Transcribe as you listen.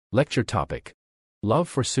Lecture topic: Love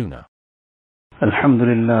for Sunnah.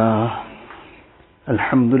 Alhamdulillah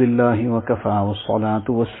wa kafa wa salatu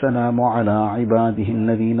wa salamu ala ibadihi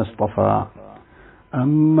alladhina istafa.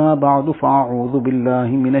 Amma ba'du fa'a'udhu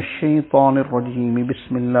billahi minash shaytanir rajim.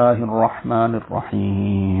 Bismillahir rahmanir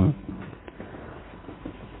rahim.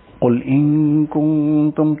 قل إن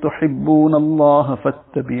كنتم تحبون الله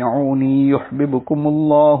فاتبعوني يحببكم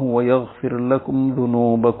الله ويغفر لكم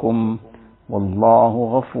ذنوبكم والله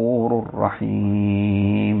غفور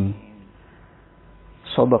رحيم.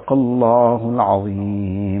 صدق الله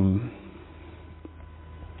العظيم.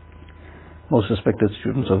 Most respected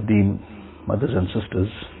students of Deen, mothers and sisters,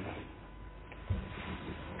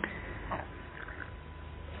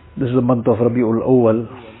 this is the month of Rabi'ul Awwal.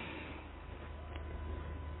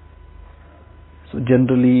 So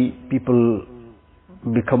generally people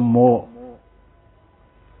become more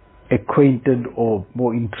acquainted or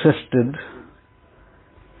more interested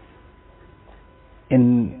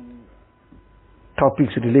in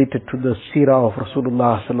topics related to the seerah of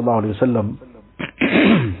Rasulullah sallallahu alaihi wasallam.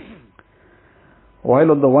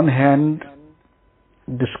 While on the one hand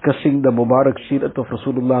discussing the Mubarak seerah of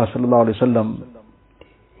Rasulullah sallallahu alaihi wasallam,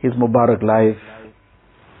 his Mubarak life,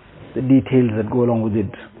 the details that go along with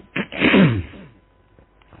it.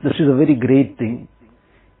 This is a very great thing.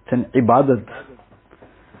 It's an ibadat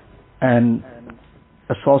and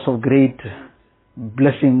a source of great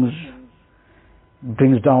blessings,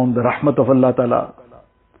 brings down the rahmat of Allah Ta'ala.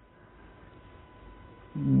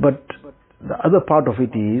 But the other part of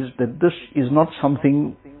it is that this is not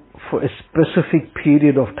something for a specific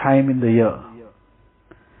period of time in the year.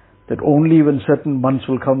 That only when certain months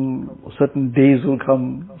will come, certain days will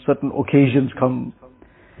come, certain occasions come,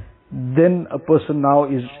 then a person now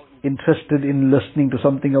is interested in listening to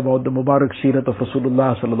something about the Mubarak Seerat of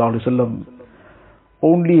Rasulullah sallallahu alaihi wasallam.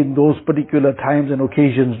 Only in those particular times and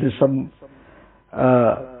occasions there's some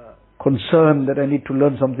concern that I need to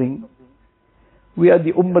learn something. We are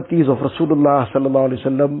the ummatis of Rasulullah sallallahu alaihi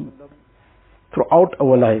wasallam throughout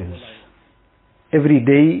our lives. Every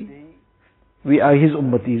day we are his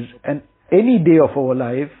ummatis, and any day of our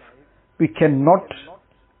life we cannot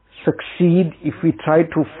succeed if we try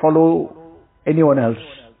to follow anyone else.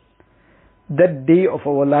 That day of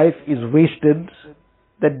our life is wasted.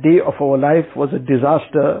 That day of our life was a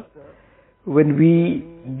disaster when we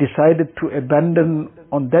decided to abandon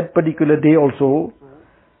on that particular day also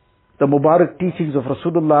the Mubarak teachings of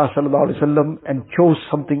Rasulullah sallallahu alaihi wasallam and chose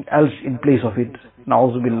something else in place of it.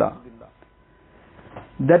 Na'udhu billah.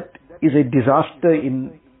 That is a disaster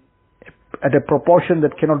at a proportion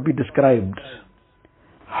that cannot be described.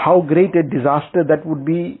 How great a disaster that would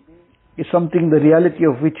be is something the reality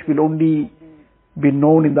of which will only be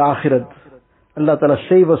known in the Akhirat. Allah Ta'ala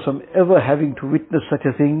save us from ever having to witness such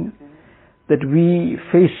a thing, that we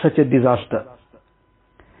face such a disaster.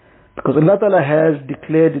 Because Allah Ta'ala has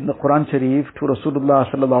declared in the Quran Sharif to Rasulullah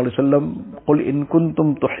sallallahu alaihi wasallam, قُلْ إِن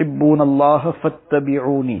كُنْتُمْ تُحِبُّونَ اللَّهَ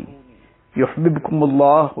فَاتَّبِعُونِي يُحْبِبْكُمُ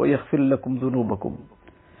اللَّهُ وَيَغْفِرْ لَكُمْ ذُنُوبَكُمْ.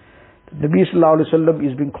 The Nabi sallallahu alaihi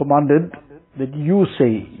wasallam is being commanded that you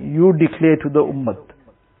say, you declare to the ummah,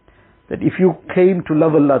 that if you claim to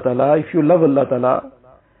love Allah Ta'ala, if you love Allah Ta'ala,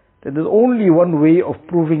 then there's only one way of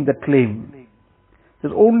proving that claim.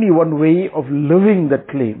 There's only one way of living that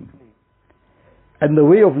claim. And the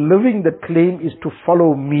way of living that claim is to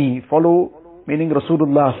follow me. Follow, meaning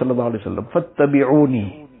Rasulullah sallallahu alaihi wasallam.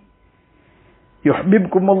 فَاتَّبِعُونِي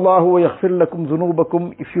يُحْبِبْكُمُ اللَّهُ وَيَغْفِرْ لَكُمْ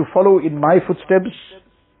ذُنُوبَكُمْ. If you follow in my footsteps,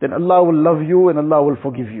 then Allah will love you and Allah will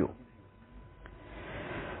forgive you.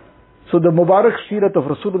 So the Mubarak Seerat of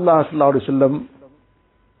Rasulullah sallallahu alaihi wasallam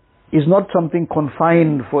is not something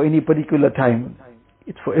confined for any particular time.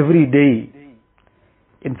 It's for every day.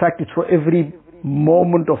 In fact, it's for every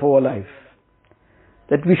moment of our life.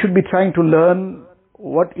 That we should be trying to learn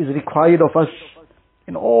what is required of us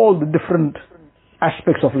in all the different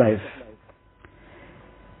aspects of life.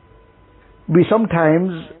 We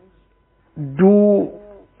sometimes do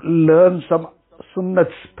learn some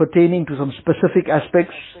sunnats pertaining to some specific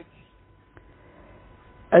aspects,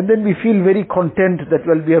 and then we feel very content that,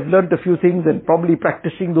 well, we have learned a few things and probably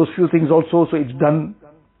practicing those few things also, so it's done.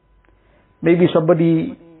 Maybe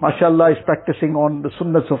somebody, mashallah, is practicing on the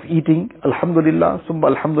sunnats of eating. Alhamdulillah, summa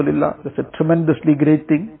alhamdulillah. That's a tremendously great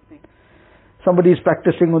thing. Somebody is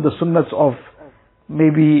practicing on the sunnats of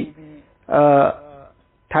maybe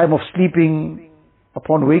time of sleeping,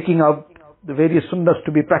 upon waking up, the various sunnahs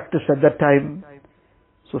to be practiced at that time.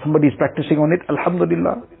 So somebody is practicing on it.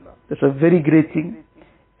 Alhamdulillah. That's a very great thing.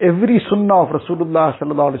 Every sunnah of Rasulullah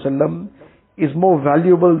sallallahu alaihi wasallam is more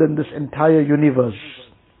valuable than this entire universe.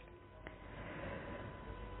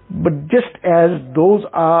 But just as those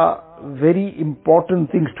are very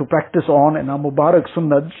important things to practice on and are Mubarak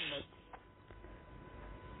Sunnats,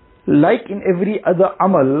 like in every other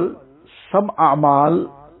amal, some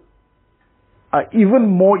a'mal are even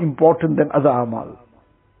more important than other amal.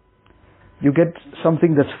 You get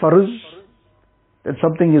something that's farz, then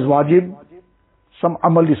something is wajib, some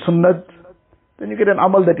amal is sunnat, then you get an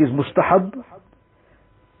amal that is mustahab,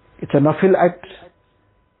 it's a nafil act.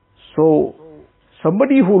 So,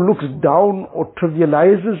 somebody who looks down or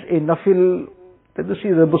trivializes a nafil, that this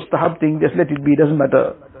is a mustahab thing, just let it be, doesn't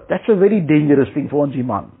matter. That's a very dangerous thing for one's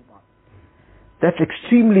iman. That's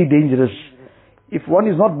extremely dangerous. If one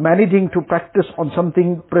is not managing to practice on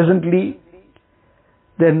something presently,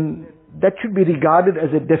 then that should be regarded as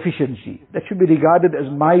a deficiency. That should be regarded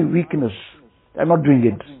as my weakness. I'm not doing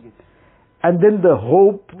it. And then the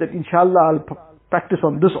hope that inshallah I'll practice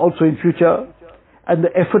on this also in future, and the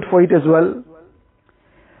effort for it as well.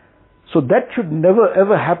 So that should never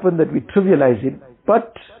ever happen that we trivialize it.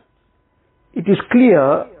 But it is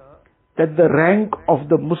clear that the rank of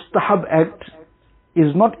the mustahab act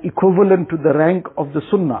is not equivalent to the rank of the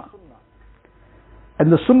sunnah.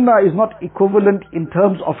 And the sunnah is not equivalent in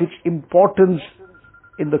terms of its importance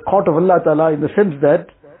in the court of Allah Ta'ala, in the sense that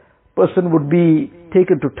person would be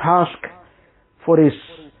taken to task for a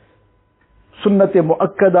sunnat-e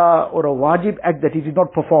muakkada or a wajib act that he did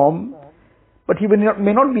not perform, but he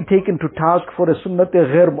may not be taken to task for a sunnat-e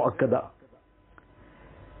ghair muakkada.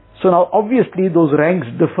 So now obviously those ranks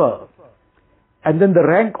differ. And then the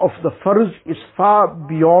rank of the farz is far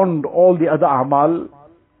beyond all the other amal,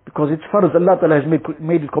 because it's farz, Allah Ta'ala has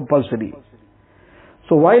made it compulsory.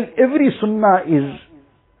 So while every sunnah is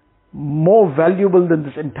more valuable than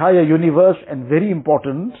this entire universe and very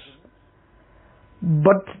important,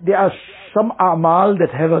 but there are some amal that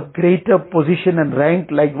have a greater position and rank,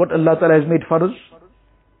 like what Allah Ta'ala has made farz.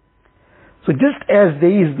 So just as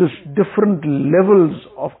there is this different levels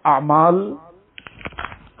of amal,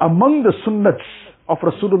 among the sunnats of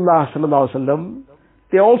Rasulullah sallallahu alaihi wasallam,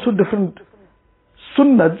 there are also different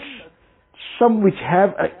sunnats, some which have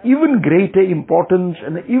an even greater importance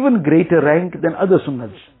and an even greater rank than other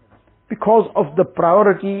sunnats, because of the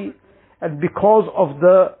priority and because of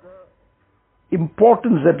the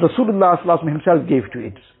importance that Rasulullah sallallahu alaihi wasallam himself gave to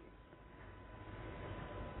it.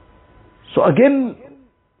 So again,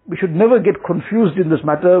 we should never get confused in this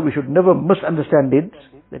matter. We should never misunderstand it,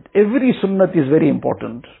 that every sunnat is very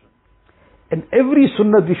important. And every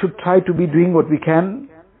sunnat we should try to be doing what we can.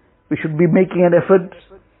 We should be making an effort.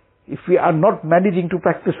 If we are not managing to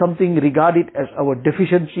practice something, regard it as our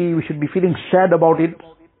deficiency. We should be feeling sad about it.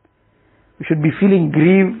 We should be feeling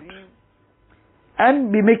grieved.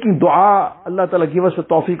 And be making dua. Allah Ta'ala give us the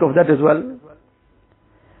tawfiq of that as well.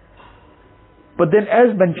 But then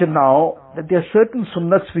as mentioned now, that there are certain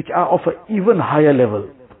sunnats which are of an even higher level.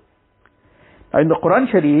 Now in the Quran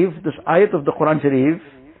Sharif, this ayat of the Quran Sharif,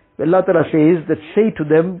 Allah Ta'ala says that say to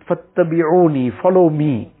them, Fattabi'uni, follow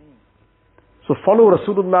me. So follow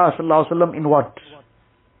Rasulullah sallallahu alaihi wasallam in what?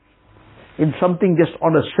 In something just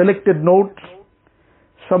on a selected note,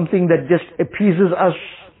 something that just appeases us.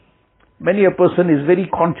 Many a person is very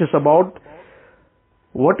conscious about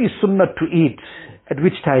what is sunnah to eat, at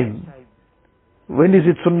which time. When is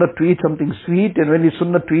it sunnah to eat something sweet and when is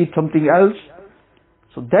sunnah to eat something else?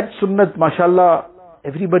 So that sunnah, mashallah,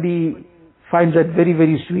 everybody finds that very,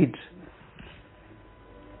 very sweet.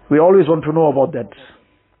 We always want to know about that.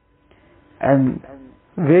 And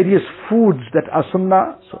various foods that are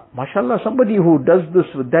sunnah. So, mashallah, somebody who does this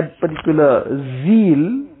with that particular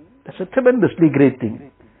zeal, that's a tremendously great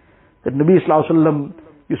thing. That Nabi Sallallahu Alaihi Wasallam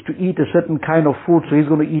used to eat a certain kind of food, so he's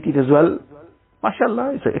going to eat it as well.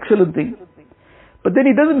 Mashallah, it's an excellent thing. But then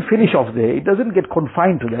he doesn't finish off there. He doesn't get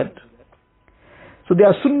confined to that. So there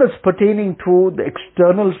are sunnahs pertaining to the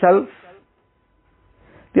external self.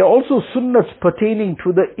 There are also sunnahs pertaining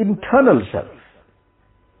to the internal self.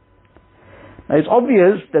 Now it's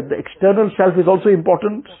obvious that the external self is also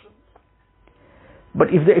important. But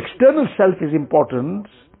if the external self is important,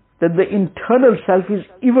 then the internal self is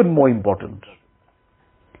even more important.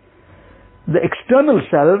 The external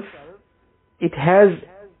self, it has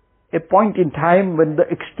a point in time when the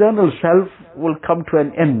external self will come to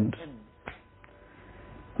an end.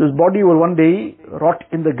 This body will one day rot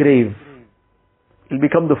in the grave. It will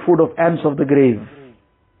become the food of ants of the grave.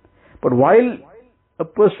 But while a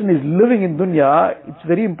person is living in dunya, it's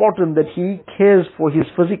very important that he cares for his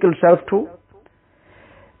physical self too.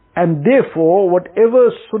 And therefore,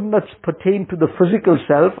 whatever sunnats pertain to the physical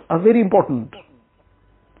self are very important.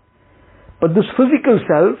 But this physical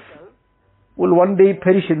self will one day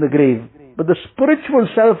perish in the grave. But the spiritual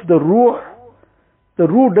self, the ruh, the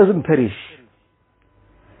ruh doesn't perish.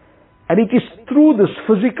 And it is through this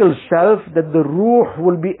physical self that the ruh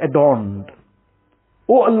will be adorned.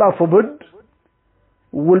 Oh, Allah forbid,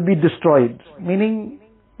 will be destroyed. Meaning,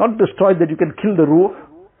 not destroyed that you can kill the ruh,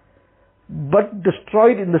 but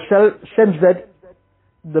destroyed in the sense that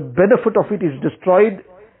the benefit of it is destroyed.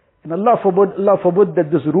 And Allah forbid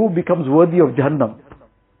that this ruh becomes worthy of Jahannam.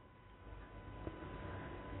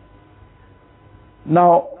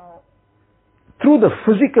 Now, through the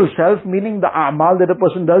physical self, meaning the a'mal that a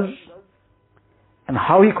person does, and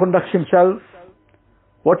how he conducts himself,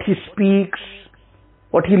 what he speaks,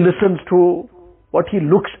 what he listens to, what he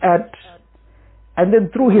looks at, and then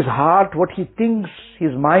through his heart, what he thinks,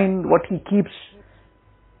 his mind, what he keeps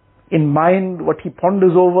in mind, what he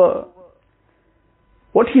ponders over,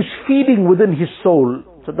 what he's feeding within his soul.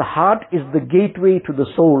 So the heart is the gateway to the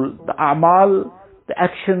soul. The a'mal, the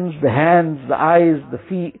actions, the hands, the eyes, the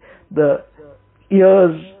feet, the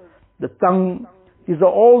ears, the tongue, these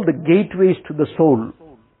are all the gateways to the soul.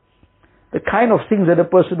 The kind of things that a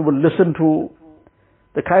person will listen to,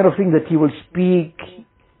 the kind of things that he will speak,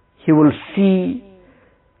 he will see,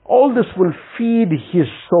 all this will feed his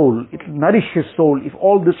soul. It will nourish his soul if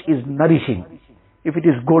all this is nourishing, if it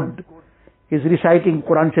is good. He's reciting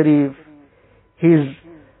Quran Sharif, he's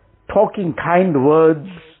talking kind words,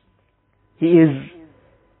 he is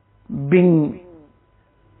being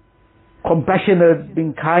compassionate,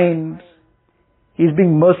 being kind, he is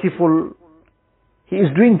being merciful, he is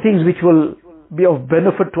doing things which will be of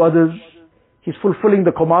benefit to others, he's fulfilling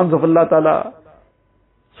the commands of Allah Ta'ala.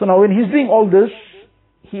 So now when he's doing all this,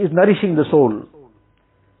 he is nourishing the soul.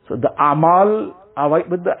 So the amal are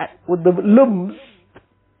with the limbs.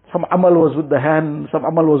 Some amal was with the hand, some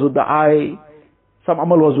amal was with the eye, some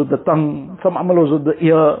amal was with the tongue, some amal was with the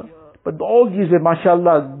ear. But all these are,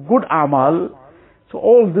 mashallah, good amal. So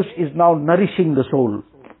all this is now nourishing the soul.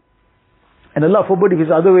 And Allah forbid if it's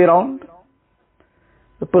the other way around,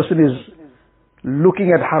 the person is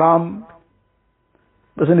looking at haram,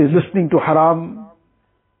 person is listening to haram,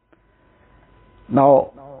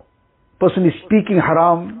 now person is speaking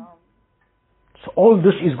haram, so all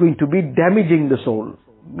this is going to be damaging the soul,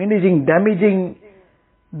 meaning damaging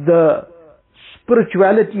the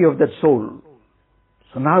spirituality of that soul.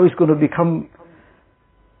 So now it's going to become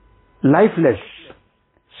lifeless,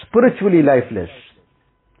 spiritually lifeless.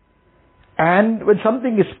 And when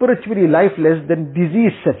something is spiritually lifeless, then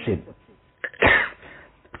disease sets in.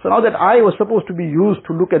 So now that eye was supposed to be used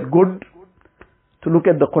to look at good, to look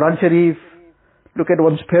at the Quran Sharif, look at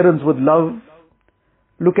one's parents with love,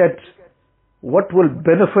 look at what will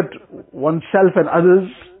benefit oneself and others,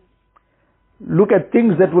 look at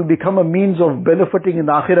things that will become a means of benefiting in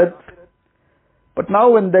the akhirat. But now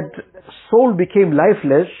when that soul became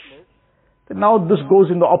lifeless, then now this goes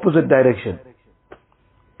in the opposite direction.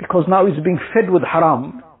 Because now it's being fed with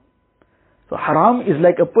haram. So haram is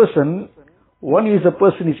like a person, one is a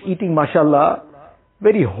person is eating, mashallah,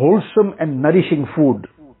 very wholesome and nourishing food.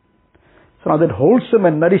 So now that wholesome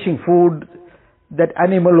and nourishing food, that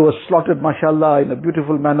animal was slaughtered, mashallah, in a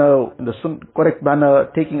beautiful manner, in the correct manner,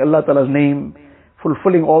 taking Allah Ta'ala's name,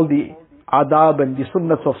 fulfilling all the adab and the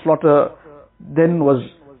sunnats of slaughter, then was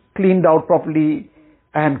cleaned out properly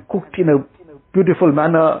and cooked in a beautiful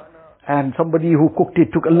manner, and somebody who cooked it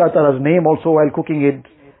took Allah Ta'ala's name also while cooking it,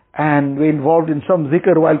 and were involved in some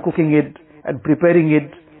zikr while cooking it and preparing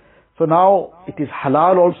it. So now it is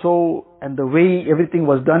halal also, and the way everything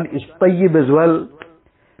was done is tayyib as well.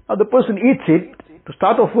 Now the person eats it, to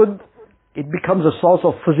start off with, it becomes a source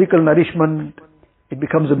of physical nourishment, it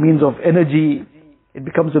becomes a means of energy, it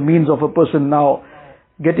becomes a means of a person now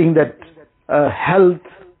getting that health.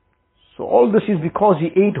 So all this is because he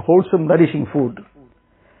ate wholesome, nourishing food.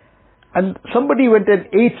 And somebody went and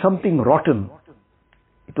ate something rotten.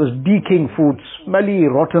 It was decaying food, smelly,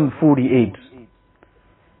 rotten food he ate.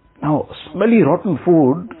 Now, smelly, rotten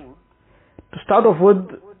food, to start off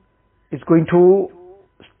with, it's going to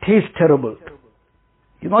taste terrible.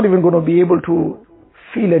 You're not even going to be able to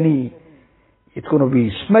feel any, it's going to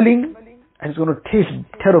be smelling, and it's going to taste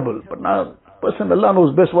terrible. But now, person, Allah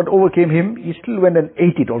knows best what overcame him, he still went and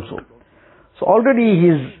ate it also. So already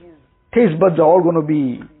his taste buds are all going to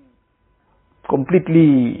be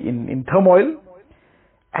completely in turmoil.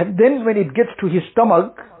 And then when it gets to his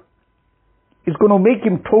stomach, it's going to make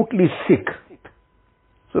him totally sick.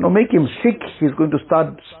 So to make him sick, he's going to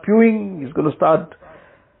start spewing, he's going to start,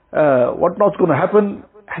 what not's going to happen.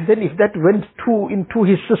 And then if that went into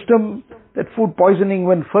his system, that food poisoning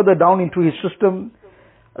went further down into his system,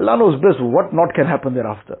 Allah knows best what not can happen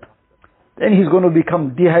thereafter. Then he's going to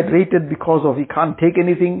become dehydrated because of he can't take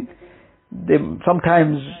anything.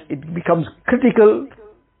 Sometimes it becomes critical.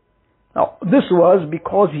 Now, this was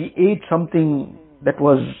because he ate something that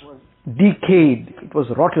was decayed, it was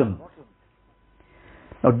rotten.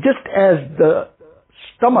 Now, just as the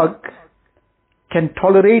stomach can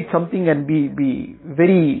tolerate something and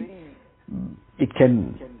it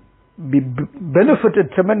can be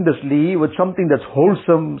benefited tremendously with something that's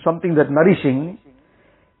wholesome, something that's nourishing,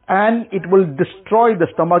 and it will destroy the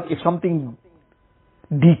stomach if something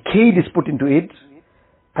decayed is put into it,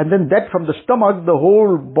 and then that from the stomach, the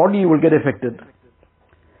whole body will get affected.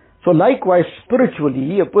 So likewise,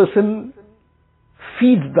 spiritually, a person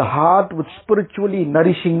feeds the heart with spiritually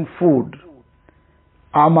nourishing food,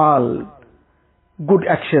 amal, good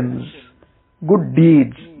actions, good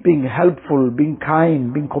deeds, being helpful, being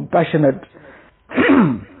kind, being compassionate,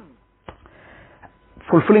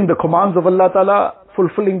 fulfilling the commands of Allah Ta'ala,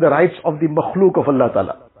 fulfilling the rights of the makhluk of Allah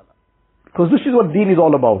Ta'ala. Because this is what deen is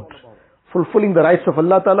all about. Fulfilling the rights of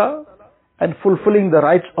Allah Ta'ala and fulfilling the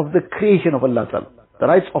rights of the creation of Allah Ta'ala. The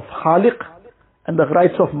rights of Khaliq and the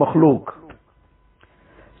rights of makhluk.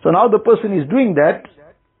 So now the person is doing that,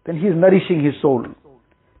 then he is nourishing his soul.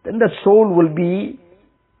 Then that soul will be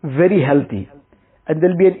very healthy. And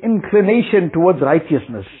there will be an inclination towards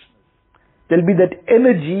righteousness. There will be that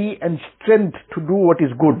energy and strength to do what is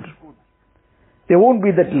good. There won't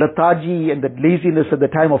be that lethargy and that laziness at the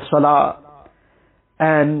time of salah.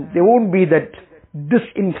 And there won't be that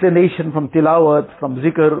disinclination from tilawat, from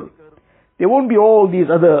zikr. There won't be all these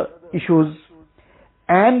other issues.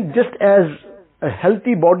 And just as a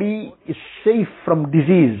healthy body is safe from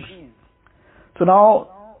disease, so now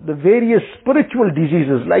the various spiritual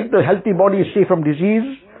diseases, like the healthy body is safe from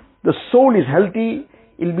disease, the soul is healthy,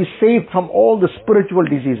 it will be safe from all the spiritual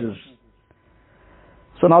diseases.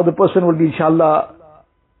 So now the person will be, inshallah,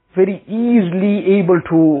 very easily able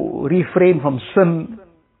to refrain from sin,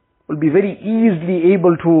 will be very easily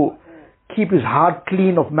able to keep his heart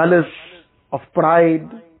clean of malice, of pride,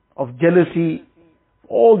 of jealousy,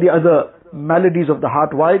 all the other maladies of the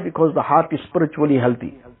heart. Why? Because the heart is spiritually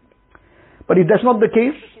healthy. But if that's not the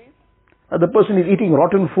case, the person is eating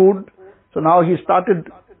rotten food, so now he started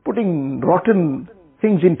putting rotten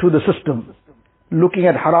things into the system. Looking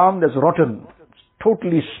at haram, that's rotten. It's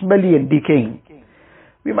totally smelly and decaying.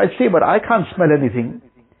 We might say, but I can't smell anything.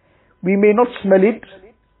 We may not smell it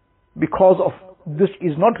because of this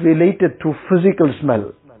is not related to physical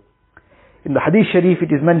smell. In the Hadith Sharif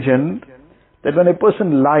it is mentioned that when a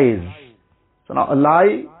person lies, so now a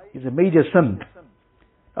lie is a major sin.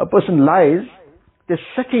 A person lies, there's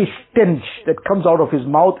such a stench that comes out of his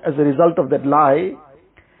mouth as a result of that lie,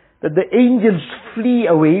 that the angels flee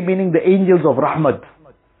away, meaning the angels of Rahmat.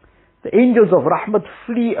 The angels of Rahmat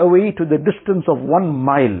flee away to the distance of 1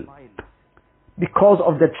 mile because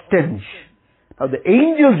of that stench. Now the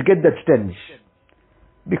angels get that stench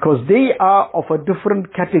because they are of a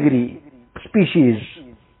different category, species.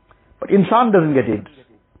 But insan doesn't get it.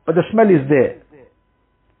 But the smell is there.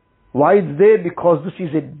 Why it's there? Because this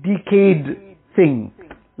is a decayed thing.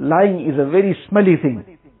 Lying is a very smelly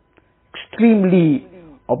thing. Extremely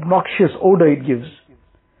obnoxious odor it gives.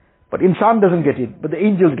 But insan doesn't get it, but the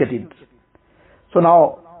angels get it. So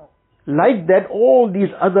now, like that, all these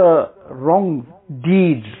other wrong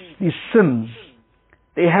deeds, these sins,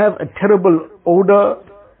 they have a terrible odor,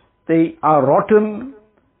 they are rotten,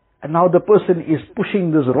 and now the person is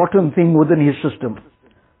pushing this rotten thing within his system.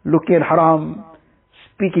 Looking at haram,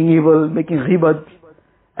 speaking evil, making ghibat,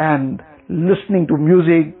 and listening to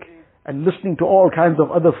music, and listening to all kinds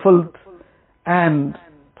of other filth, and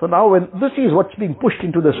so now when this is what's being pushed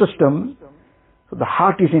into the system, so the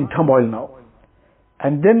heart is in turmoil now.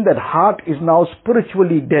 And then that heart is now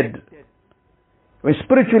spiritually dead. When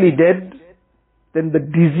spiritually dead, then the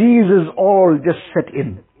diseases all just set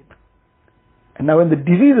in. And now when the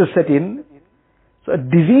diseases set in, so a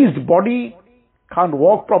diseased body can't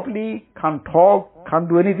walk properly, can't talk, can't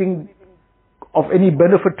do anything of any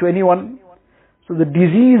benefit to anyone. So the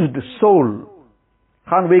diseased soul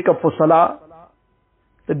can't wake up for salah.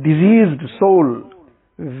 The diseased soul,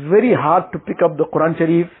 very hard to pick up the Quran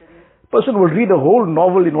Sharif. Person will read a whole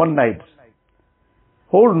novel in one night.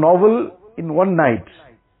 Whole novel in one night.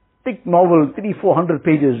 Thick novel, 300-400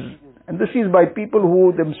 pages. And this is by people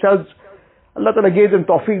who themselves, Allah Ta'ala gave them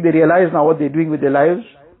tawfiq, they realize now what they're doing with their lives.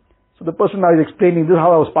 So the person now is explaining, this is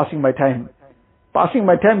how I was passing my time. Passing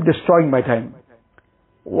my time, destroying my time.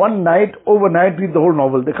 One night, overnight, read the whole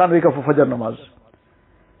novel. They can't wake up for Fajr namaz.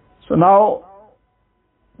 So now,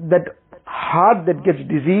 that heart that gets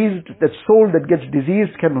diseased, that soul that gets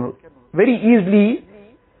diseased can very easily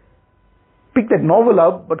pick that novel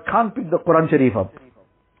up, but can't pick the Quran Sharif up.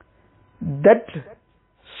 That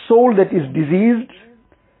soul that is diseased,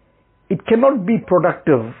 it cannot be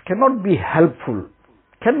productive, cannot be helpful,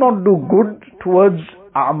 cannot do good towards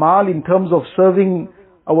a'mal in terms of serving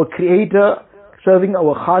our Creator, serving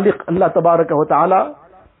our Khaliq, Allah Tabaraka wa Ta'ala,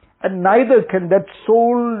 and neither can that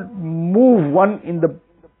soul move one in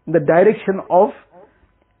the direction of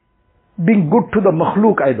being good to the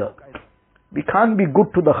makhluk either. We can't be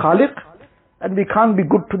good to the Khaliq, and we can't be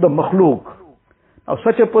good to the makhluk. Now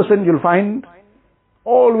such a person you'll find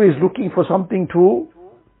always looking for something to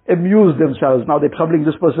amuse themselves. Now they're troubling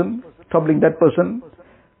this person, troubling that person,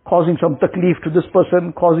 causing some taklif to this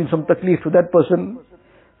person, causing some taklif to that person,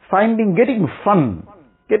 getting fun,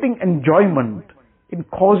 getting enjoyment in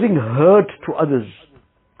causing hurt to others.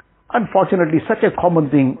 Unfortunately, such a common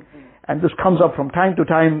thing, and this comes up from time to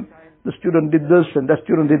time. The student did this and that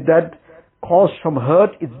student did that, caused some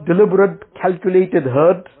hurt. It's deliberate, calculated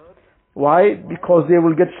hurt. Why? Because they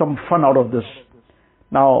will get some fun out of this.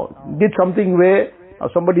 Now, did something where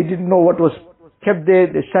somebody didn't know what was kept there,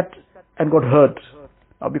 they sat and got hurt.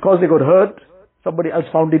 Now, because they got hurt, somebody else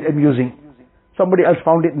found it amusing. Somebody else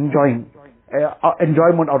found it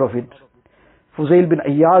enjoyment out of it. Fuzail bin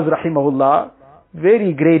Ayyaz rahimahullah,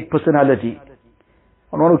 very great personality.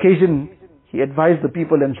 On one occasion, he advised the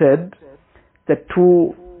people and said that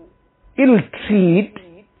to ill-treat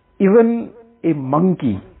even a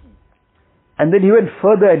monkey. And then he went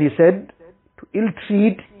further and he said to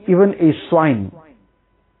ill-treat even a swine,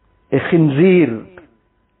 a khinzir.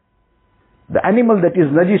 The animal that is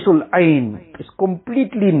najisul ayn is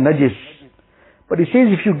completely najis. But he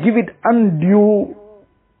says if you give it undue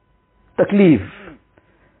taklif.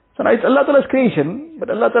 So now it's Allah Ta'ala's creation, but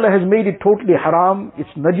Allah Ta'ala has made it totally haram. It's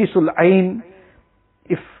najisul ayn.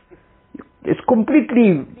 If it's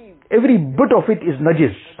completely, every bit of it is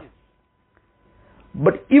najis.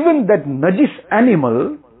 But even that najis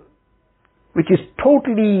animal, which is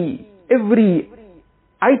totally, every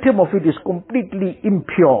item of it is completely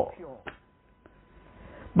impure.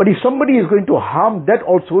 But if somebody is going to harm that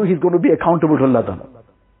also, he's going to be accountable to Allah Ta'ala.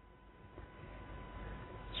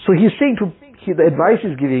 So he's saying the advice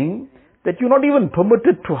is giving that you're not even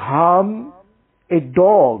permitted to harm a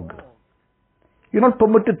dog. You're not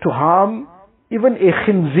permitted to harm even a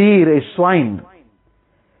khinzir, a swine.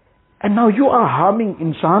 And now you are harming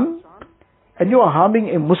insan, and you are harming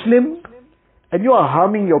a Muslim, and you are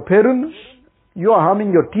harming your parents, you are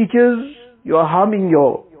harming your teachers, you are harming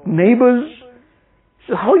your neighbors.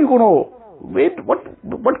 So how are you going to,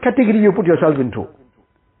 what category you put yourself into?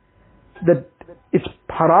 That it's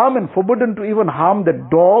haram and forbidden to even harm the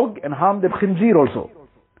dog and harm the khinzir also.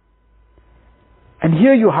 And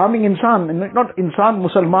here you're harming insan, and not insan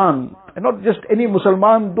Musalman, and not just any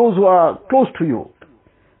Musalman, those who are close to you.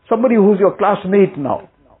 Somebody who's your classmate now.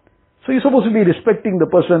 So you're supposed to be respecting the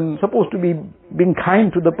person, supposed to be being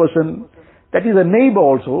kind to the person. That is a neighbor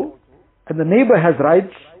also, and the neighbor has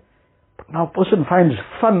rights. But now a person finds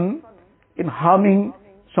fun in harming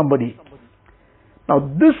somebody. Now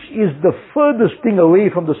this is the furthest thing away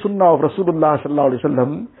from the sunnah of Rasulullah sallallahu alaihi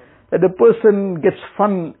wasallam, that a person gets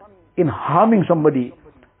fun in harming somebody.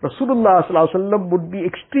 Rasulullah sallallahu alaihi wasallam would be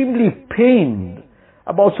extremely pained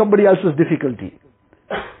about somebody else's difficulty.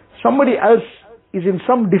 Somebody else is in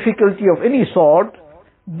some difficulty of any sort,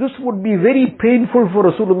 this would be very painful for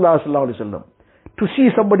Rasulullah sallallahu alaihi wasallam to see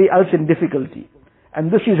somebody else in difficulty. And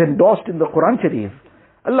this is endorsed in the Quran Sharif.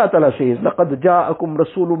 Allah Ta'ala says, لَقَدْ جَاءَكُمْ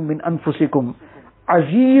رَسُولٌ مِّنْ أَنفُسِكُمْ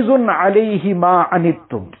عَزِيزٌ عَلَيْهِ مَا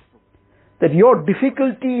عَنِتُّمْ. That your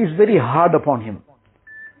difficulty is very hard upon him.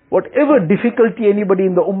 Whatever difficulty anybody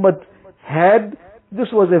in the ummah had, this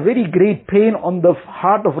was a very great pain on the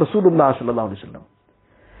heart of Rasulullah sallallahu alaihi wasallam.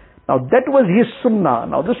 Now that was his sunnah.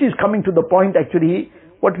 Now this is coming to the point actually,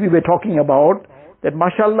 what we were talking about, that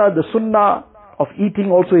mashallah the sunnah of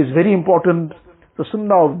eating also is very important. The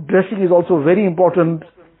sunnah of dressing is also very important.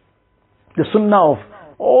 The sunnah of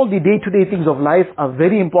all the day-to-day things of life are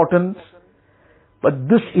very important. But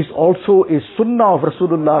this is also a sunnah of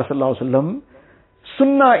Rasulullah sallallahu alaihi wasallam.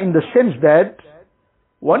 Sunnah in the sense that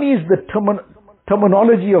one is the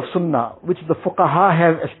terminology of sunnah, which the fuqaha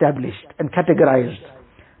have established and categorized.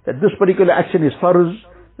 That this particular action is farz,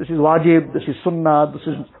 this is wajib, this is sunnah, this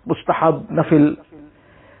is mustahab, nafil.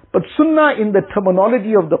 But sunnah in the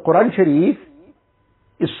terminology of the Quran Sharif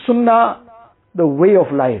is sunnah, the way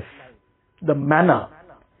of life, the manner.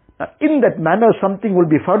 Now in that manner something will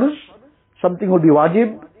be farz, something will be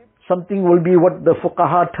wajib, something will be what the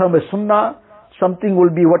fuqaha term as sunnah, something will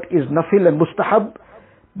be what is nafil and mustahab.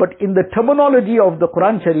 But in the terminology of the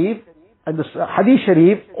Quran Sharif and the Hadith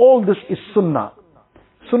Sharif, all this is sunnah.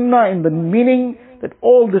 Sunnah in the meaning that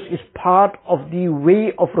all this is part of the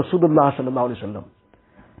way of Rasulullah sallallahu alaihi wasallam.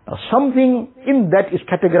 Now something in that is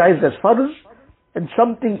categorized as farz, and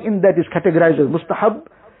something in that is categorized as mustahab,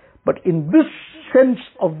 but in this sense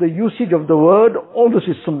of the usage of the word, all this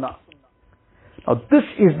is sunnah. Now this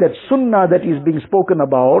is that sunnah that is being spoken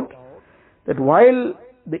about, that while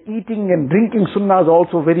the eating and drinking sunnah is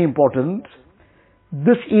also very important,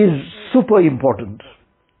 this is super important.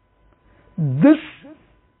 This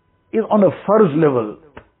is on a farz level.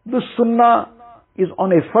 This sunnah is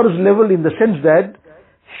on a farz level in the sense that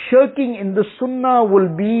shirking in the sunnah will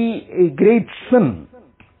be a great sin.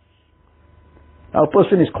 Now a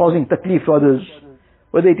person is causing taklif to others,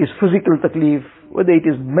 whether it is physical taklif, whether it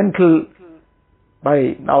is mental,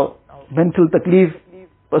 by now mental taklif,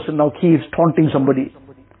 person now keeps taunting somebody,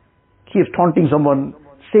 keeps taunting someone,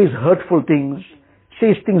 says hurtful things,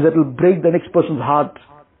 says things that will break the next person's heart.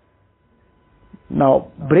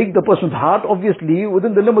 Now, break the person's heart, obviously,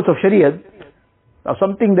 within the limits of Shariah. Now,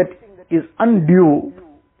 something that is undue,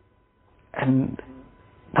 and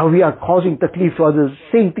now we are causing taklif to others,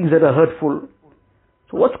 saying things that are hurtful.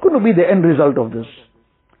 So what's going to be the end result of this?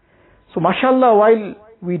 So, mashallah, while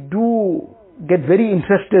we do get very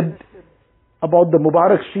interested about the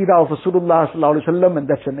Mubarak Seerah of Rasulullah sallallahu alaihi wasallam, and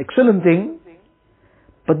that's an excellent thing,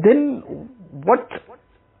 but then what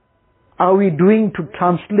are we doing to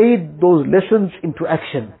translate those lessons into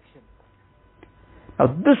action? Now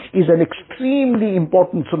this is an extremely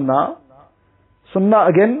important sunnah. Sunnah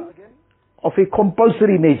again of a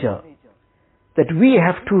compulsory nature, that we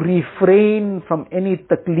have to refrain from any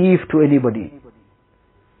taklif to anybody.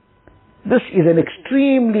 This is an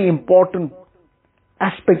extremely important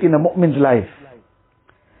aspect in a mu'min's life.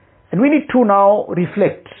 And we need to now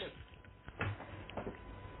reflect.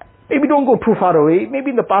 Maybe don't go too far away. Maybe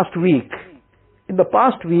in the past week. In the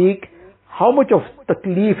past week, how much of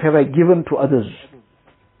taklif have I given to others?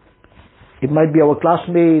 It might be our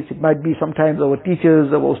classmates. It might be sometimes our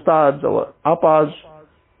teachers, our ustads, our appas.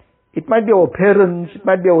 It might be our parents. It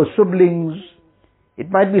might be our siblings. It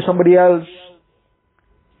might be somebody else.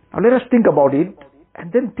 Now let us think about it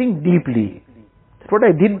and then think deeply. What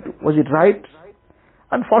I did, was it right?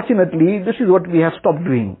 Unfortunately, this is what we have stopped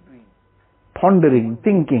doing. Pondering,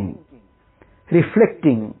 thinking,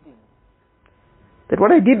 reflecting. That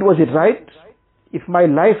what I did, was it right? If my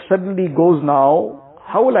life suddenly goes now,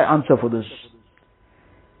 how will I answer for this?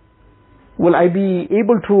 Will I be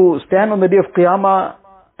able to stand on the day of Qiyamah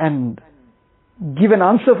and give an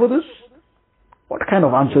answer for this? What kind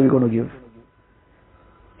of answer are we going to give?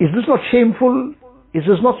 Is this not shameful? Is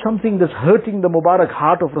this not something that's hurting the Mubarak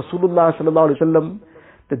heart of Rasulullah sallallahu alaihi wasallam?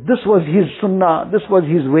 That this was his sunnah, this was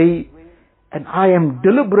his way, and I am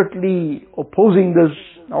deliberately opposing this.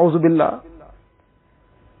 Na'udhu billah.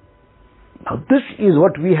 Now this is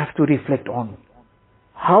what we have to reflect on.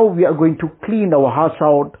 How we are going to clean our hearts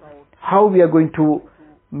out, how we are going to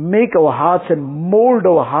make our hearts and mold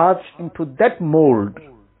our hearts into that mold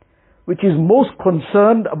which is most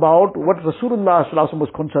concerned about what Rasulullah sallallahu alaihi wasallam was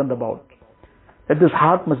concerned about. That this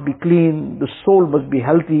heart must be clean, the soul must be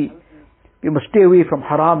healthy, we must stay away from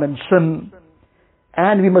haram and sin,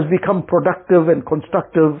 and we must become productive and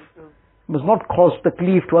constructive, we must not cause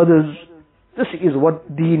taklif to others. This is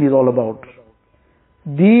what deen is all about.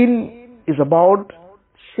 Deen is about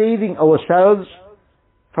saving ourselves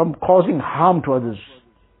from causing harm to others.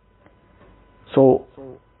 So,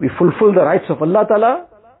 we fulfill the rights of Allah Ta'ala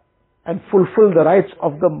and fulfill the rights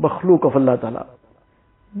of the makhluk of Allah Ta'ala.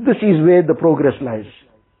 This is where the progress lies.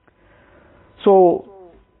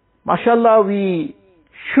 So, mashallah, we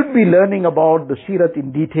should be learning about the Seerat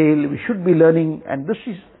in detail. We should be learning, and this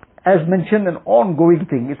is, as mentioned, an ongoing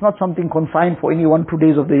thing. It's not something confined for only 1-2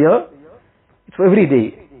 days of the year. It's for every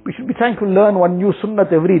day. We should be trying to learn one new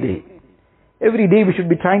sunnat every day. Every day we should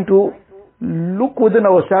be trying to look within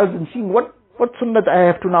ourselves and seeing what sunnat I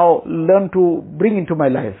have to now learn to bring into my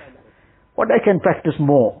life. What I can practice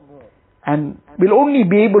more. And we'll only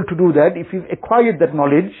be able to do that if we've acquired that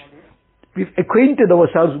knowledge, we've acquainted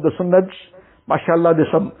ourselves with the sunnats. MashaAllah, there's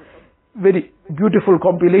some very beautiful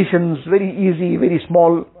compilations, very easy, very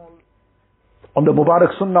small, on the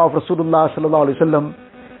Mubarak Sunnah of Rasulullah sallallahu alaihi wasallam,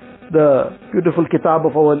 the beautiful kitab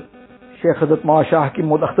of our Shaykh Hazrat Ma'a Shah Hakim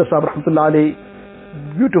Maud Akhtar Sahib rahmatullah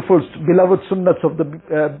alayhi, beautiful beloved sunnats of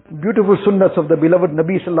the beloved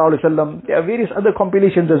Nabi sallallahu alaihi wasallam. There are various other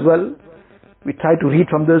compilations as well. We try to read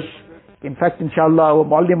from this. In fact, inshallah, our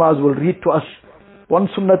Muallimas will read to us one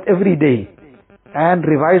sunnat every day and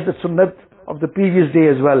revise the sunnat of the previous day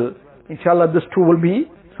as well. Inshallah, this too will be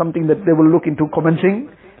something that they will look into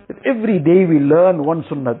commencing. That every day we learn one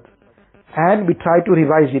sunnat and we try to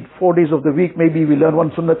revise it. 4 days of the week, maybe we learn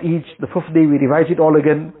one sunnat each. The 5th day we revise it all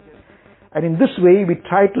again. And in this way, we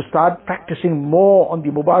try to start practicing more on the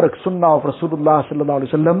Mubarak Sunnah of Rasulullah sallallahu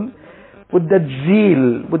alaihi wasallam, with that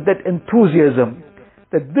zeal, with that enthusiasm,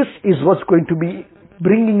 that this is what's going to be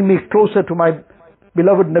bringing me closer to my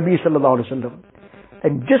beloved Nabi sallallahu alaihi wasallam.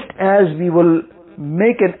 And just as we will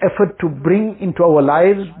make an effort to bring into our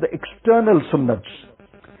lives the external sunnahs,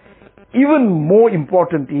 even more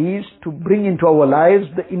important is to bring into our lives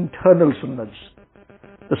the internal sunnahs,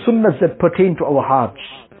 the sunnahs that pertain to our hearts,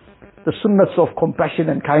 the sunnahs of compassion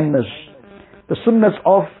and kindness, the sunnahs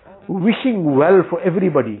of wishing well for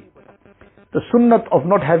everybody, the sunnah of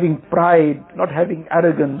not having pride, not having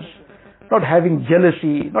arrogance, not having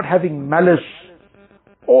jealousy, not having malice.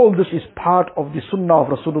 All this is part of the sunnah of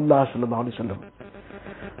Rasulullah sallallahu alaihi wasallam.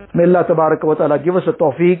 May Allah tabaraka wa ta'ala give us a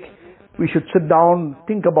tawfiq. We should sit down,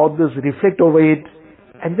 think about this, reflect over it,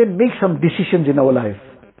 and then make some decisions in our life.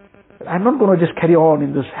 I'm not going to just carry on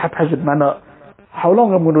in this haphazard manner. How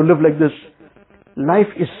long I'm going to live like this?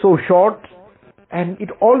 Life is so short, and it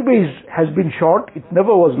always has been short. It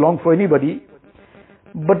never was long for anybody.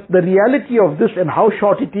 But the reality of this and how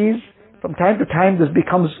short it is, from time to time this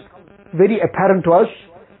becomes very apparent to us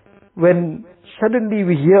when suddenly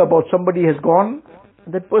we hear about somebody has gone.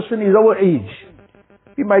 That person is our age.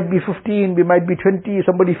 We might be 15, we might be 20,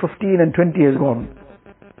 somebody 15 and 20 has gone.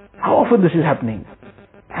 How often this is happening?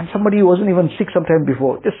 And somebody who wasn't even sick sometime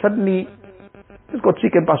before, just suddenly just got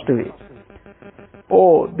sick and passed away.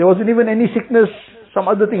 Or there wasn't even any sickness, some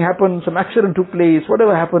other thing happened, some accident took place,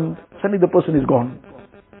 whatever happened, suddenly the person is gone.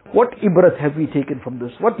 What ibrat have we taken from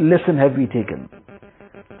this? What lesson have we taken?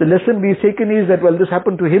 The lesson we've taken is that, well, this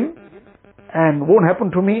happened to him and won't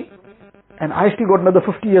happen to me, and I still got another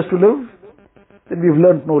 50 years to live. Then we've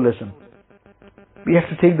learned no lesson. We have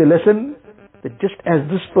to take the lesson that just as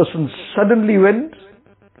this person suddenly went,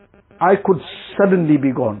 I could suddenly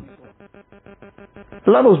be gone.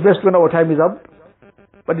 Allah knows best when our time is up,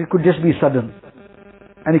 but it could just be sudden.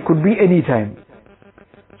 And it could be any time.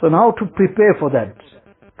 So now to prepare for that,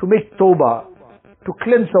 to make tawbah, to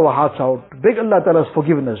cleanse our hearts out, to beg Allah Ta'ala's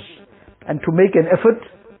forgiveness, and to make an effort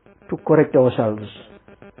to correct ourselves,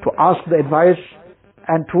 to ask the advice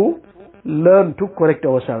and to learn to correct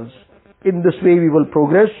ourselves. In this way we will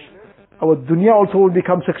progress. Our dunya also will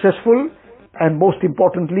become successful, and most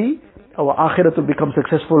importantly, our akhirat will become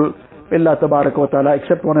successful. May Allah Tabaraka wa Ta'ala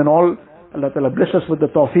accept one and all. Allah Ta'ala bless us with the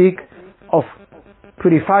tawfiq of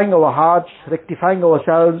purifying our hearts, rectifying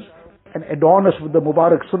ourselves, and adorn us with the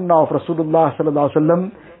Mubarak Sunnah of Rasulullah sallallahu alaihi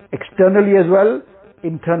wasallam, externally as well,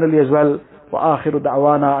 internally as well. Wa akhiru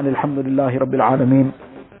da'wana anil hamdulillahi rabbil alameen.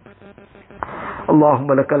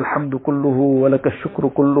 اللهم لك الحمد كله ولك الشكر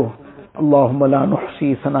كله اللهم لا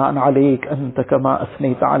نحصي ثناء عليك أنت كما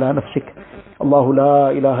أثنيت على نفسك الله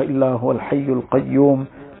لا إله إلا هو الحي القيوم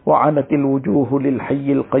وعنت الوجوه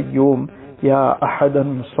للحي القيوم يا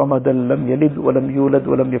أحدا صمدا لم يلد ولم يولد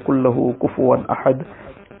ولم يكن له كفوا أحد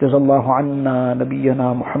جزا الله عنا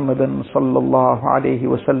نبينا محمدا صلى الله عليه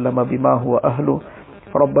وسلم بما هو أهله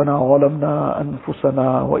ربنا ظلمنا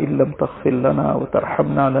أنفسنا وإن لم تغفر لنا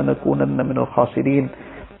وترحمنا لنكونن من الخاسرين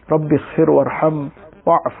رب اغفر وارحم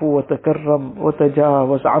واعف وتكرم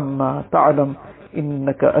وتجاوز عما تعلم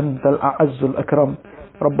إنك أنت الأعز الأكرم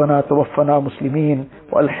ربنا توفنا مسلمين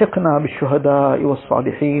وألحقنا بالشهداء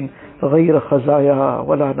والصالحين غير خزايا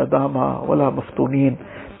ولا ندامى ولا مفتونين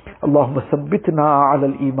اللهم ثبتنا على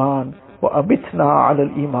الإيمان وأمتنا على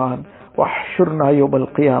الإيمان واحشرنا يوم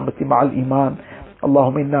القيامة مع الإيمان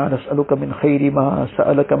اللهم إنا نسألك من خير ما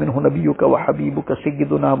سألك منه نبيك وحبيبك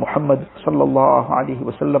سيدنا محمد صلى الله عليه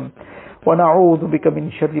وسلم ونعوذ بك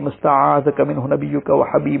من شر ما استعاذك منه نبيك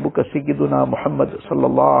وحبيبك سيدنا محمد صلى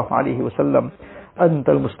الله عليه وسلم أنت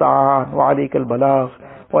المستعان وعليك البلاغ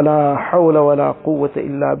ولا حول ولا قوة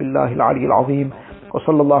إلا بالله العلي العظيم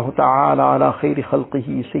وصلى الله تعالى على خير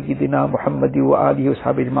خلقه سيدنا محمد وآله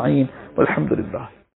وصحبه أجمعين والحمد لله.